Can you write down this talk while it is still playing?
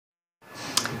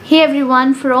Hey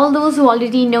everyone, for all those who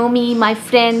already know me, my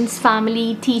friends,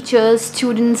 family, teachers,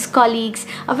 students, colleagues,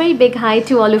 a very big hi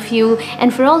to all of you.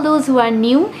 And for all those who are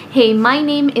new, hey, my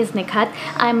name is Nikhat.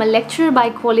 I'm a lecturer by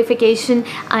qualification,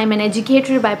 I'm an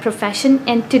educator by profession,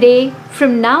 and today,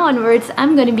 from now onwards,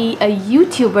 I'm going to be a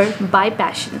YouTuber by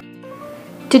passion.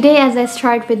 Today, as I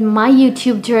start with my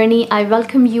YouTube journey, I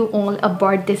welcome you all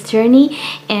aboard this journey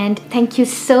and thank you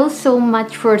so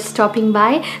much for stopping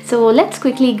by. So let's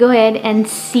quickly go ahead and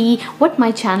see what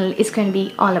my channel is going to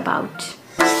be all about.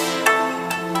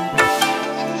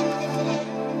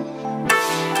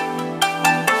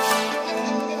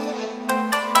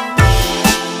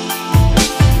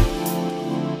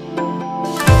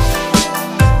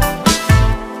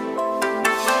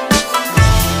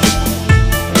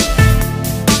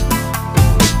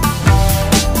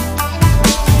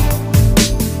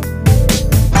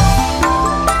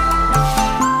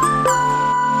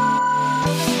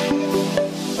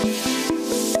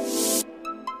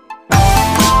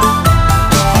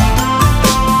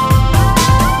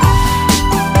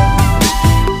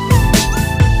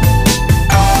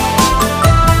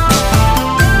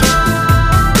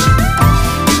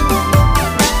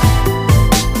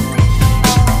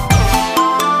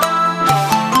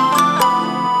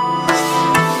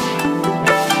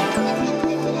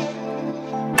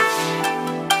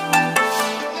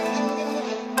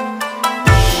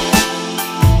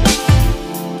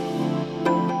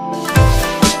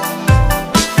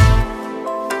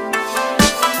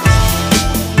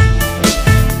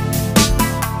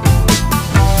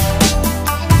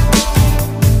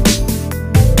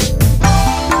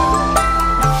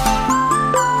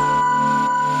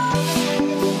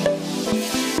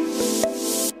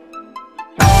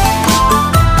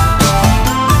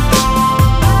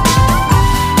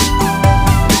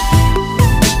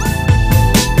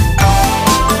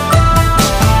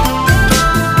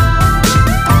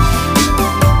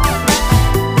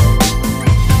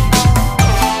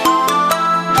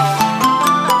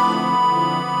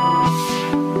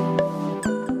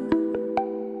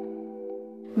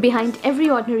 Behind every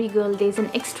ordinary girl, there's an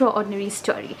extraordinary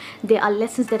story. There are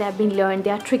lessons that have been learned,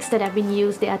 there are tricks that have been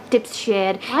used, there are tips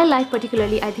shared. My life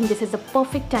particularly, I think this is the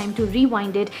perfect time to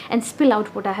rewind it and spill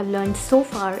out what I have learned so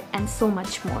far and so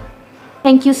much more.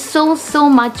 Thank you so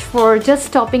much for just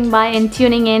stopping by and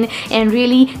tuning in and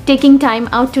really taking time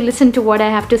out to listen to what I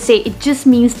have to say. It just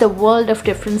means the world of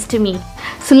difference to me.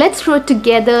 So let's grow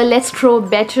together, let's grow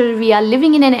better. We are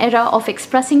living in an era of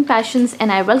expressing passions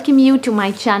and I welcome you to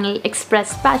my channel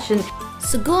Express Passion.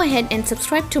 So go ahead and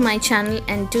subscribe to my channel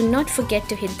and do not forget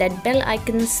to hit that bell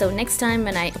icon so next time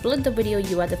when I upload the video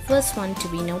you are the first one to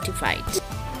be notified.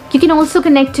 You can also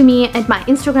connect to me at my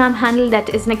Instagram handle, that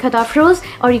is Nikhat Afroz,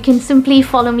 or you can simply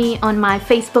follow me on my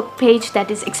Facebook page, that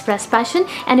is Express Passion.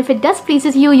 And if it does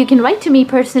pleases you, you can write to me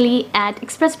personally at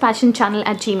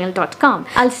expresspassionchannel@gmail.com.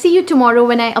 I'll see you tomorrow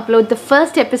when I upload the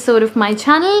first episode of my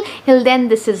channel. Till then,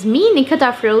 this is me, Nikhat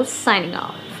Afroz, signing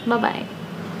off. Bye-bye.